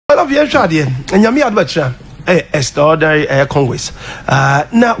love you, Shadi, and Yami Adbacha, extraordinary Congress.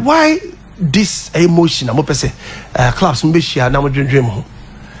 Now, why this emotion? I'm going to say, clubs in Bishia, now we dream home.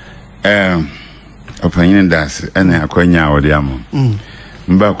 Opinion das, and I quite now the amo.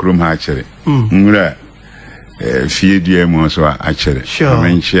 Backroom hatchery. Feed you most actually. Sure. I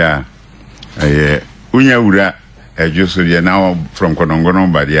mean, share. Unya just now from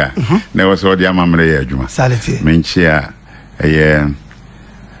Konongono, but yeah, there was all the Amamre Juma. Sality. Menchia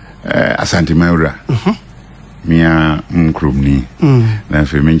Asante Maura. Mia Mkrumni. Na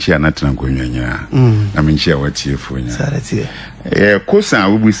Femenchia Natangunya. I mean, share what you for. Sality. Kosa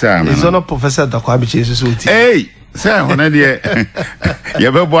Ubisa. It's not Professor Dakwabi. Hey! Sir, when I dear,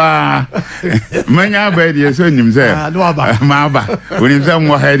 Yabba, Manya Badia, so him there, Maba, when him some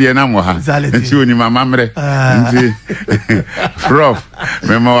more heady and Amoha, and soon in my mamre, Prof,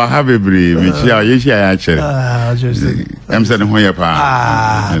 Memo Habibi, which you actually. I'm saying,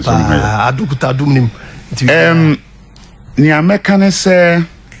 Hoyapa, Adukuta Dumnim. Near Mechanese,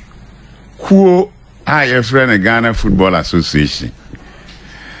 who I a friend of Ghana Football Association.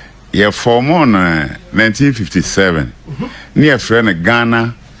 Yeah, for more 1957, near friend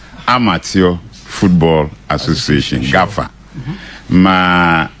Ghana Amateur Football Association, Gfa.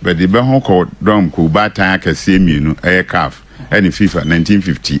 Ma, but the Behon called Dom Kubata Kasemi, aircraft, and in FIFA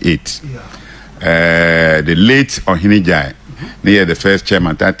 1958. The late Ohinijai, near the first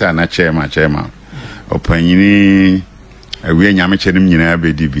chairman, Tata, na chairman. Opanyini, we nyamechedem nyina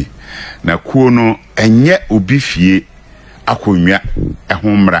bedibi. Na kuono enye obi fie akonwa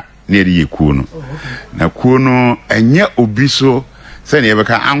ehomra neri kuono. Na kuono enye obi so se ne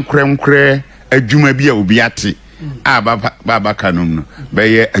yebeka ankremkre adwuma bi a obi ate a baba kanum no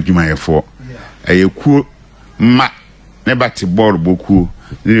beye adwumayefo. Kuo ma ne bati ball boku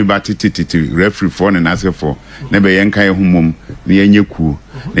ne bati tititi referee for ne nasefo ne be yenkan ehumom ne yenye kuo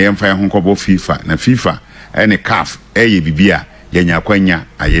ne yemfa ye honkobo FIFA na FIFA ene CAF eye bibia yenya kwanya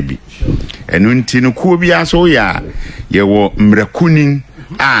ayebi enu nti no kuo bia so ya ye wo mrakunin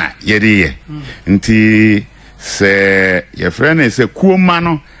a yede nti se ye frene se kuo ma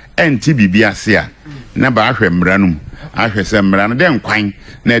no enti bibia se a na ba ahwe mranum ahwe se mrano den kwan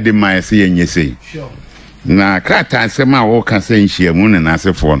na de mai se yenye sei na krata asema wo ka se nhyiamu ne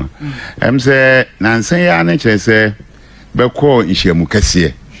nasefo no se na nsen ya ne kire se beko nhyiamu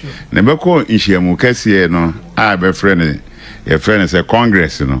kase ne beko nhyiamu kase no a be frene ye frene se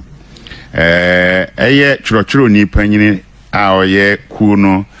congress no eye churochuro ni panyini a oye ku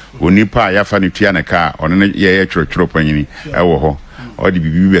no onipa ya fa ne tua ne ka ono ne ye churochuro panyini ewo ho odi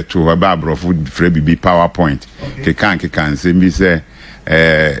bibi beto ba abrofo frɛ bibi PowerPoint ke kan se bi se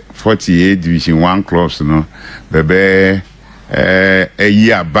 48 division 1 clubs no bebe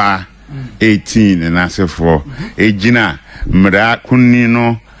eyi aba 18 na asefo ejina mra kunni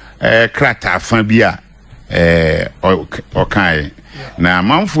no krata fa bia okai na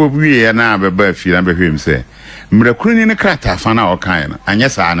manfo biye na beba afi na behwem se mra kunni ne krata fa na okai no anya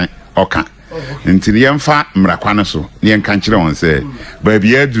sa ne oka nti yemfa mra kwane so ne nka nkire won se ba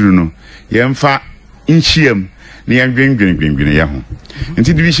bia duru no yemfa nhyiam ne yendwendwendwendwene ye ho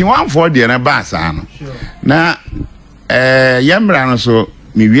nti division 1 for de na ba sa no na yemra no so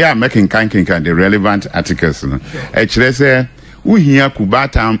mi wi a making kan the relevant articles no kire se uhia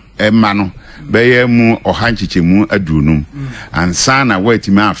kubata ma no beye mu ohanchichemu adunum ansa na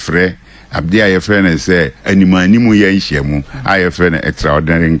watima afre abdia ye frɛ ne se animanimu ye nhyiamu a ye frɛ ne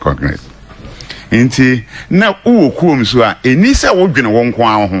extraordinary congress nti na uwokuom so a eni se wodwene wonko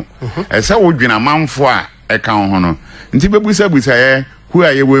a ho se wodwene manfo a eka ho no nti bebusa ye who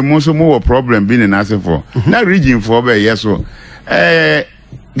are you most more problem being an answer for na region for be yes so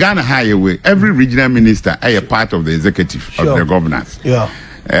Ghana highway every regional minister are a part of the executive of the governance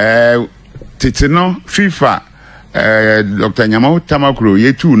titino FIFA Dr. Nyamao Tamakuro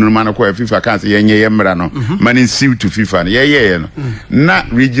ye tu no man ko FIFA kan se yenye yemra no man sieve to FIFA ye no na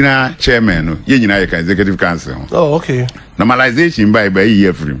regional chairman no ye nyina ye kan executive council. Oh, okay. Normalization by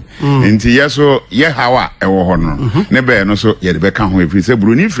year frame nti yeso ye hawa e wo ho no ne be no so ye de be ka ho efri se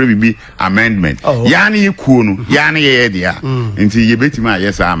bruni free bibi amendment ya na ye kuo no ya na ye dia nti ye betima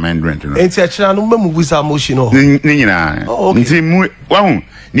yes amendment no nti a kira no mamu visa motion no ni nyina nti mu wa hu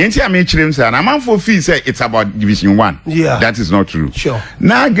ni nti am kirem sa na manfo feel say it's about division 1 that is not true. Sure.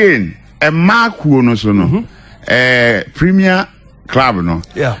 Now again a kuo no so no premier club no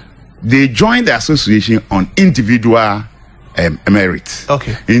they joined the association on individual merit.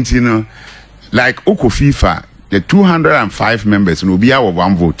 Okay. And you know, like Oko FIFA, the 205 members will be our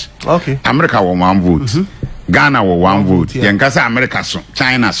 1 vote. Okay. America will 1 vote. Ghana will 1 vote. Yankasa America so,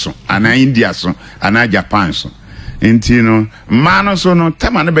 China so, and India so, and Japan so. Inti no man so no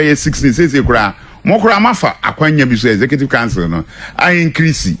tema no be 16 say kura mo kura mafa akwanya bi so executive council no I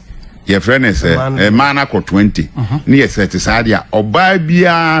increase your friend is a man akọ 20 ne ye set sadia oba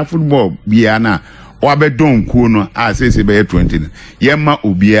bia football bia na wabedon kuo no a say be 20 ye ma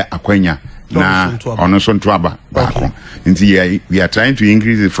obia akwanya na ono so ntoaba baako nti we are trying to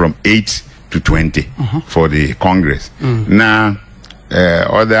increase it from 8 to 20 for the Congress. Now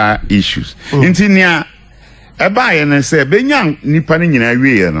other issues nti nia eba ye na say benya nipa ni nyina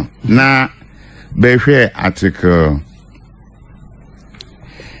wie no na be hwe article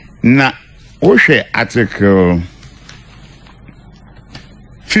na Oshe article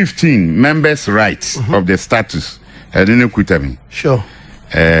 15 members' rights of the status. I didn't quit me. Sure.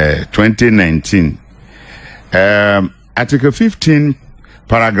 2019. Article 15,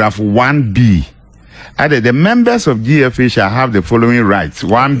 paragraph 1B. Added, the members of GFA shall have the following rights.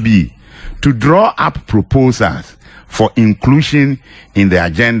 1B, to draw up proposals for inclusion in the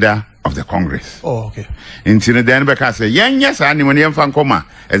agenda of the Congress. Oh, okay. Until then, because yes, I need fan coma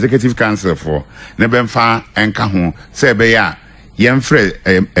executive council for Nebenfa and Kahun say be ya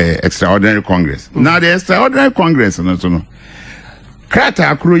extraordinary Congress. Now the extraordinary Congress no so no. Krata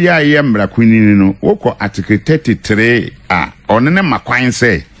akuru ya yembra kwini no woko article 33 onene makwan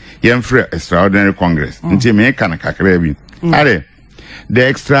say yemfre extraordinary Congress. Until me kan kakra bi. Are the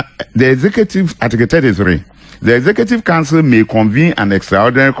executive article 33. The Executive Council may convene an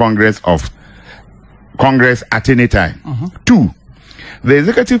extraordinary Congress at any time. 2. The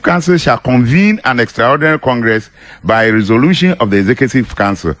Executive Council shall convene an extraordinary Congress by resolution of the Executive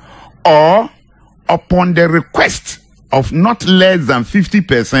Council or upon the request of not less than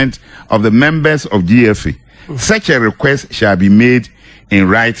 50% of the members of GFA. Such a request shall be made in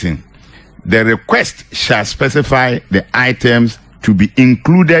writing. The request shall specify the items to be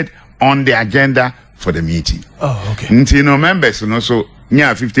included on the agenda for the meeting. Oh, okay. Nti no members no so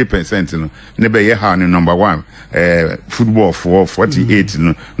nya 50% no nebe ye ha no number 1 football for 48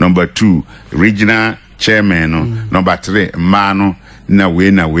 no number 2 regional chairman no number 3 man no na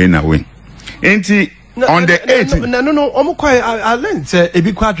we. Nti on the 8th no omo kwai I learned say e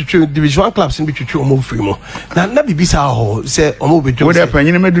bi kwa twetwe division 1 clubs bi twetwe omo free mo na bibisa ho say omo be we dey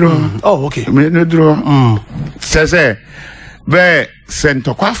panyin medro. Oh, okay. Medro say be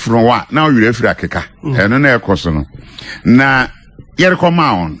sentokwa from wa na you refri akeka eno na ekoso no na yer koma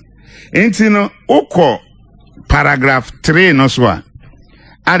on enti no ukọ paragraph 3 no so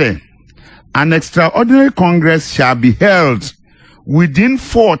ade an extraordinary Congress shall be held within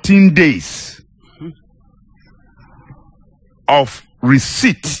 14 days of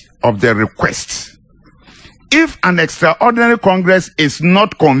receipt of the request. If an extraordinary Congress is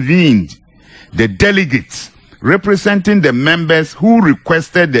not convened, the delegates representing the members who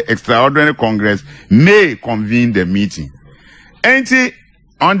requested the extraordinary Congress may convene the meeting. And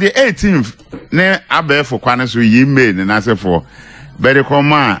on the 18th, ne abe for kwaneso yi made and answer for better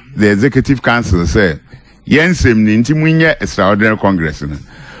command the Executive Council said yensem ni nti munye extraordinary Congress.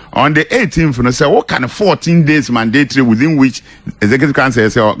 On the 18th, no say what kind of 14 days mandatory within which Executive Council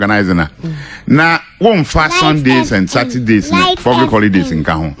is organizing na one fast Sundays and Saturdays public holidays in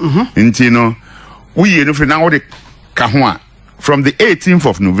Kahon. Nti no we no now the kahwa from the 18th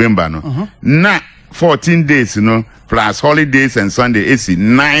of November no na 14 days plus holidays and Sunday is the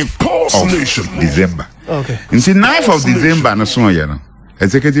 9th of December. Okay. Nti 9th of December no so ye no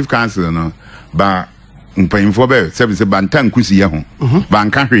Executive Council no ba mpayimfo be se bantan kusi ye ho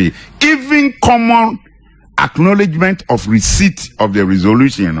banka hwe even common acknowledgement of receipt of the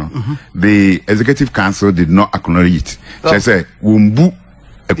resolution the Executive Council did not acknowledge it. Say wumbu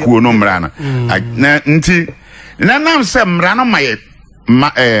ekuo no mra na nti na nam se mra no maye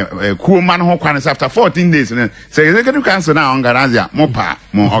kuo man ho kwan after 14 days say Executive Council na organize mo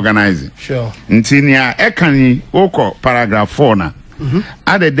organize. Sure. Nti nia ekani oko paragraph 4 na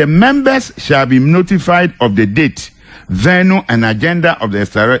added the members shall be notified of the date, venue and agenda of the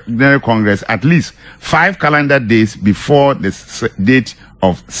extraordinary Congress at least 5 calendar days before the date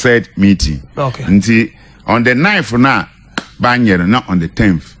of said meeting. Okay. Nti on the 9th na banyer not on the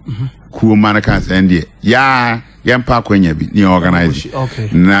 10th. Kuo manaka send ya yampa kwenya bi ni organize. Okay.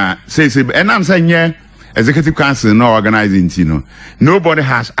 Na say and I'm saying yeah Executive Council no organizing nobody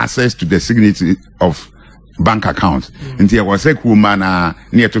has access to the signature of bank accounts. Nti e was say kuo mana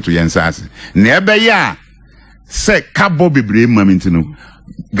near to yensase. Na ebe ya say kabo bebre mamintino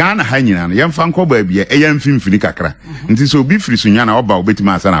Ghana ha nyina no yemfa nko ba bia eyamfimfini kakra nti so obi firi sunya na oba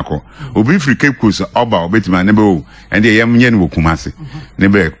obetima asa na ko obi firi Cape Coast oba obetima ne be o ende yemnye no Kumasi ne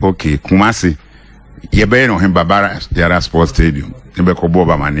be okay Kumasi ye be no him Babara Yara Sports Stadium ne be ko bo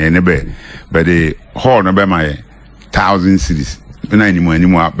ba man ne be the hall no be ma 1,000 cedis. Na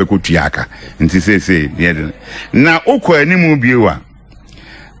anymore beko tuaka. Nti say na okwa animu biwa.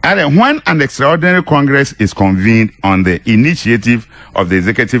 When an extraordinary Congress is convened on the initiative of the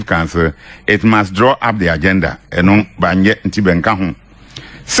Executive Council, it must draw up the agenda.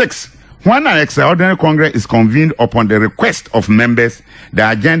 6. When an extraordinary Congress is convened upon the request of members,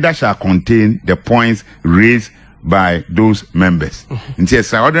 the agenda shall contain the points raised by those members. In the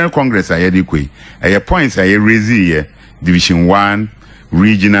extraordinary Congress, points are raised here, Division 1,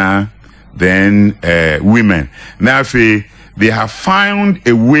 regional, then women. Now, they have found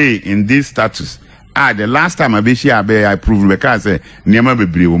a way in this status. The last time I approved because Niama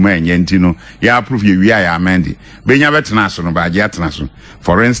Bebri woman Yentino, ya approve you ya amended.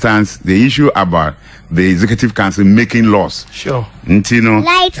 For instance, the issue about the Executive Council making laws. Sure. Ntino,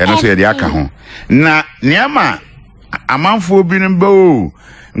 and also the Akahon. Na Niama Amanfo Binimbo,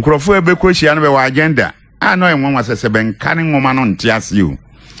 Nkrofo Ebeko Shianwe agenda. I know one was a 7 canning woman on TSU.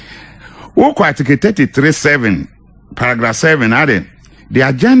 Woko Article 33.7. Paragraph 7 added, the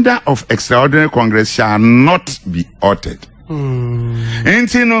agenda of extraordinary Congress shall not be altered.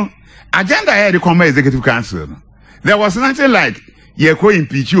 And you know, agenda had the Common Executive Council. There was nothing like you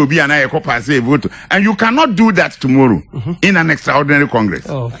impeach you, be an pass a vote, and you cannot do that tomorrow in an extraordinary Congress.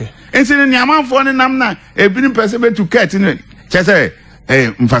 Oh, okay. And so the amount for the namna a being possible to cut in it.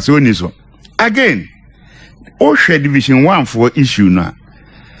 Again, OSHA Division 1 for issue now.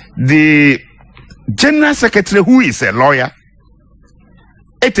 The General Secretary, who is a lawyer,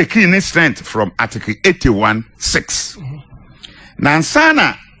 it a key strength from Article 81.6.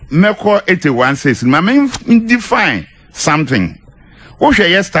 Nansana Meko 81.6. Mama define something. What's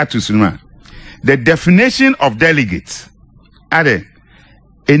your status? The definition of delegates. A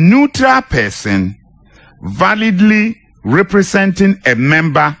neutral person validly representing a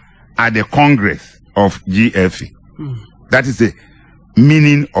member at the Congress of GFA. That is the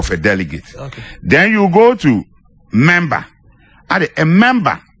meaning of a delegate. Okay. Then you go to member. A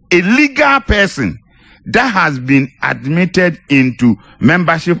member, a legal person that has been admitted into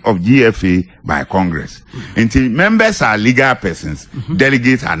membership of GFA by Congress. Until members are legal persons,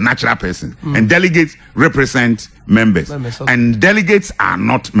 delegates are natural persons, and delegates represent members, okay. and delegates are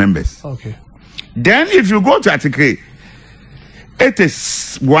not members. Okay. Then if you go to Article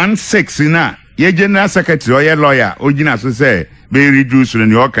 81.6, your general secretary or your lawyer, Ojina so say, be reduced to the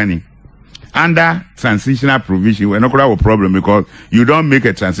Yorkani. Under transitional provision, we're not going to have a problem because you don't make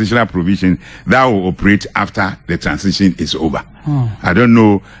a transitional provision that will operate after the transition is over. I don't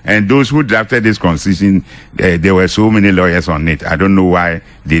know. And those who drafted this constitution, there were so many lawyers on it. I don't know why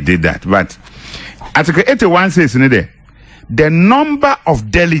they did that. But Article 81 says in there, the number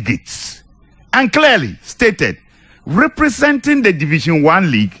of delegates, and clearly stated, representing the Division 1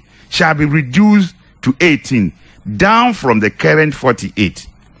 League shall be reduced to 18, down from the current 48.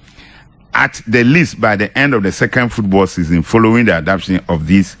 At the least by the end of the second football season following the adoption of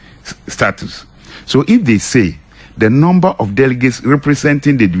this status. So if they say the number of delegates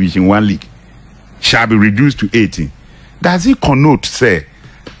representing the Division 1 League shall be reduced to 18, does it connote, say,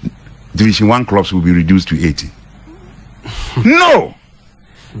 Division 1 clubs will be reduced to 18? No!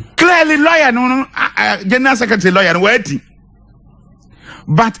 Clearly, lawyer, General Secretary lawyer, waiting.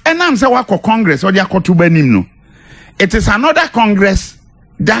 But enam say wako Congress or no. It is another Congress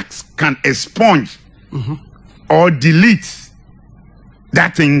that can expunge or delete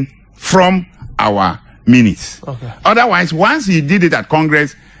that thing from our minutes. Okay. Otherwise, once he did it at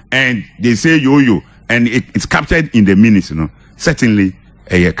Congress and they say yo and it's captured in the minutes, certainly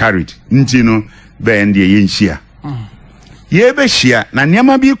carried. Then the share. Be share na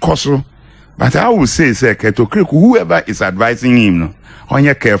nyama bi koso, but I will say whoever is advising him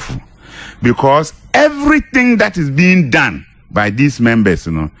on careful, because everything that is being done by these members,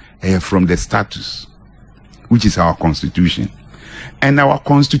 from the status, which is our constitution. And our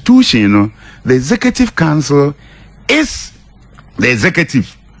constitution, the Executive Council is the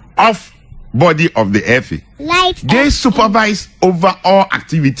executive of body of the FA. They supervise over all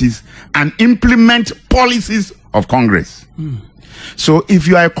activities and implement policies of Congress. So if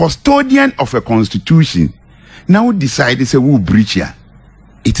you are a custodian of a constitution, now decide to say who breach here,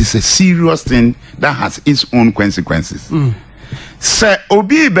 it is a serious thing that has its own consequences. Say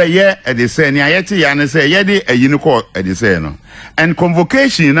obi be ye e de say ni ayeti ya ne say ye de ayini ko e de say no, and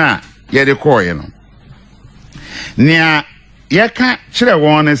convocation na ye de ko ye no nia ye ka kire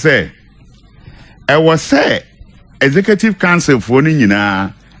won ne say e was say Executive Council for ni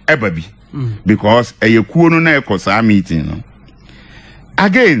nyina eba bi because e ye kuo no na e ko sa meeting no.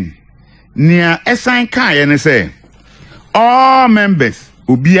 Again nia esan kan ye ne say all members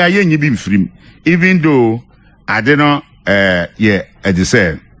obi aye nyi bi mfrim, even though I don't know, yeah, as you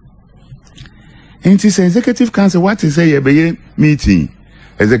say. And it is Executive Council, what is a meeting,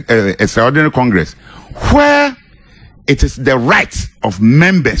 extraordinary Congress, where it is the right of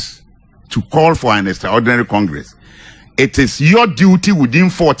members to call for an extraordinary Congress. It is your duty within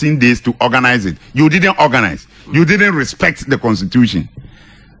 14 days to organize it. You didn't organize. You didn't respect the Constitution.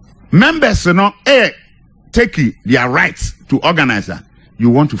 Members, take their rights to organize that. You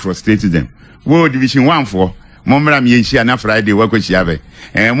want to frustrate them. World Division 1 for Momram Yeshi na Friday work with Yave.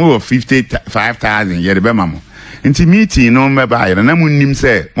 And more 55,000 Yerebemamo. Inti meeting no me buy na munim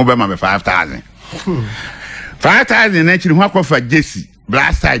say Mobema 5,000. 5,000 actually work for Jesse.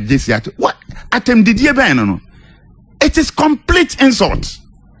 Blaster Jesse at what? Atem did ye ban no? It is complete insult.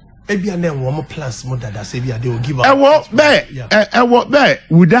 Maybe I never want plans more than that. Say they will give up. I walk back. I walk back.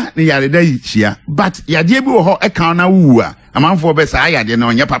 Would that the other day here? But ya dear bo account na wua. A man for best I had no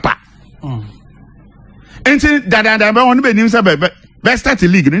your papa. And that I want to be himself, but best start the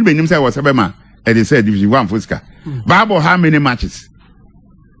league. And be himself was a man. And they said Division 1 Fusca. Babo, how many matches?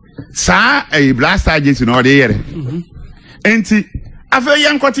 Sir, a blaster agents in all the year. And I feel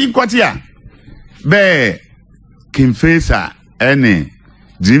young Quatia. Bear. Kim Facer, any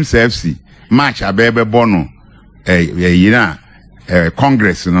James FC match a baby bono,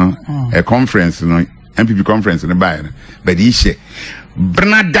 Congress, a conference, MPP conference in the Bayern. But he said,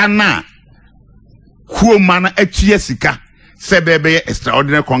 Bernadana, who man a Chiesica, Sebebe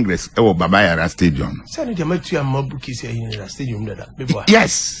extraordinary Congress, Babayara Stadium. Send the Matthew and Mobukis in the stadium.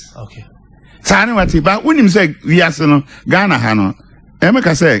 Yes. Okay. Sanimati, but when him say, we are Ghana Hano,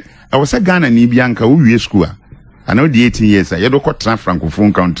 Emeka say, I was a Ghana Nibianka, who we school. I know the 18 years, I don't got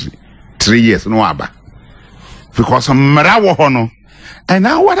Francophone country. 3 years, no abba. Because I'm Marawa Hono. And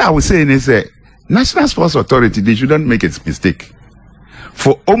now what I was saying is National Sports Authority, they shouldn't make a mistake.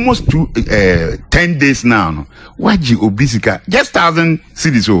 For almost 10 days now, Waji Obisika, just 1,000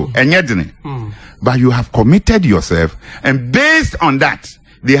 cities, and yet, but you have committed yourself, and based on that,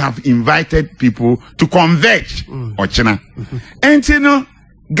 they have invited people to converge, or China. And you know,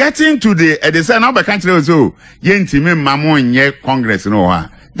 getting to the say now by country also yentime mamon ye Congress no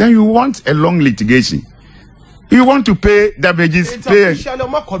then you want a long litigation. You want to pay damages. Pay.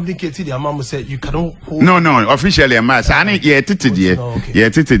 Communicated the mama said you cannot hold. No, officially a mass. I need ye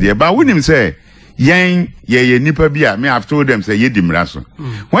but when him say ye nipa bia me I've told them say ye dimraso.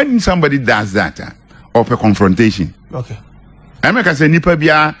 When somebody does that or a confrontation. Okay. I make say nipa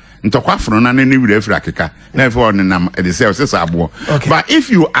bia ntokwa fro na ne wure afra keka na for nam the sales sabo. But if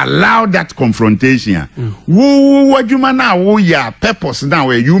you allow that confrontation wo adwuma na wo ya purpose now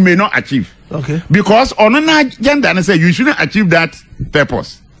where you may not achieve. Okay. Because on an agenda and say you shouldn't achieve that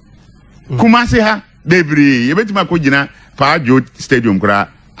purpose. Kumasi ha debri yebetima ko gina pa jo stadium kra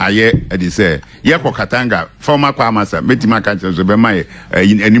aye they say ye ko Katanga former kwamasa betima ka so be mai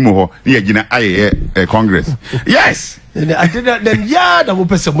animo ho ye gina aye Congress. Yes. I did that then yeah that will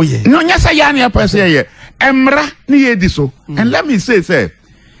person moye. No nyasa ya na person ye emra ni ye di so. And let me say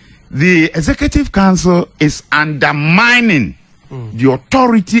the Executive Council is undermining the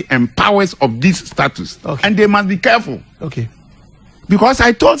authority and powers of this status. And they must be careful. Okay. Because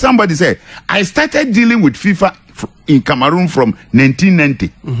I told somebody, I started dealing with FIFA in Cameroon from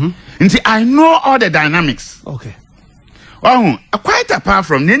 1990. And see, I know all the dynamics. Okay. Oh, quite apart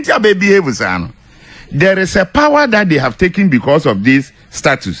from Ninja Baby Evusano, there is a power that they have taken because of this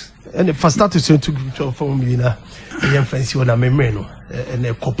status. And the first status to for me now, the friends you na memeno and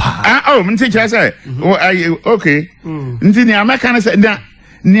a copa. Oh, I say, okay. Nti American say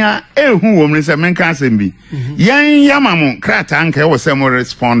nia who woman say men can be. Yan yamamu krata anke was some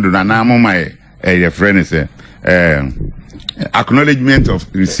respond na na my friend say acknowledgement of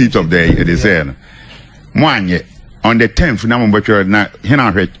receipt of the say moanye on the 10th na mo na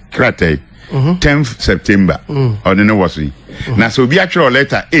hina hwe krata 10th September or the no was now so be actual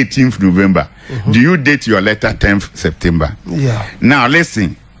letter 18th November. Do you date your letter 10th September? Yeah. Now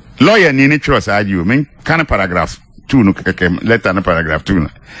listen, lawyer ni trust argue mean kind of paragraph 2 no letter no paragraph 2 no.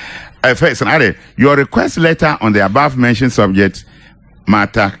 First your request letter on the above mentioned subject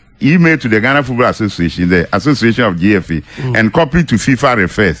matter email to the Ghana Football Association, the Association of GFA, and copy to FIFA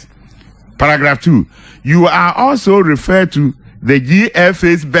refers. Paragraph 2, you are also referred to the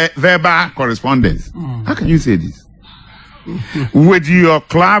GFA's verbal correspondence. How can you say this? With your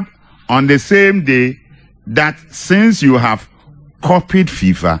club on the same day that since you have copied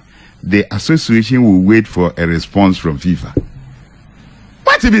FIFA, the association will wait for a response from FIFA.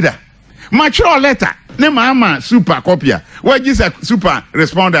 What be that? Mature letter. Ne mama super copia. What is a super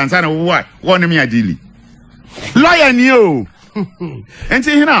respondent and what? One me ideally. Lawyer new.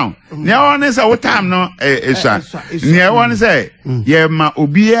 enti hina ne won say what time no esha ne won say ye ma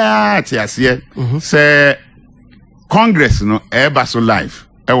obia tiase say Congress no eba so live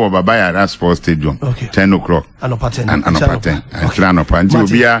ewo baba yara sports stadium 10 o'clock anopaten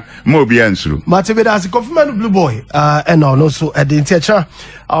nti obia nsuru matebeda as confirmed blue boy and no so at the intecha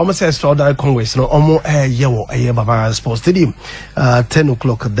almost say extraordinary congress no omo yewo baba sports stadium 10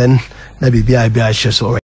 o'clock then na bibia share so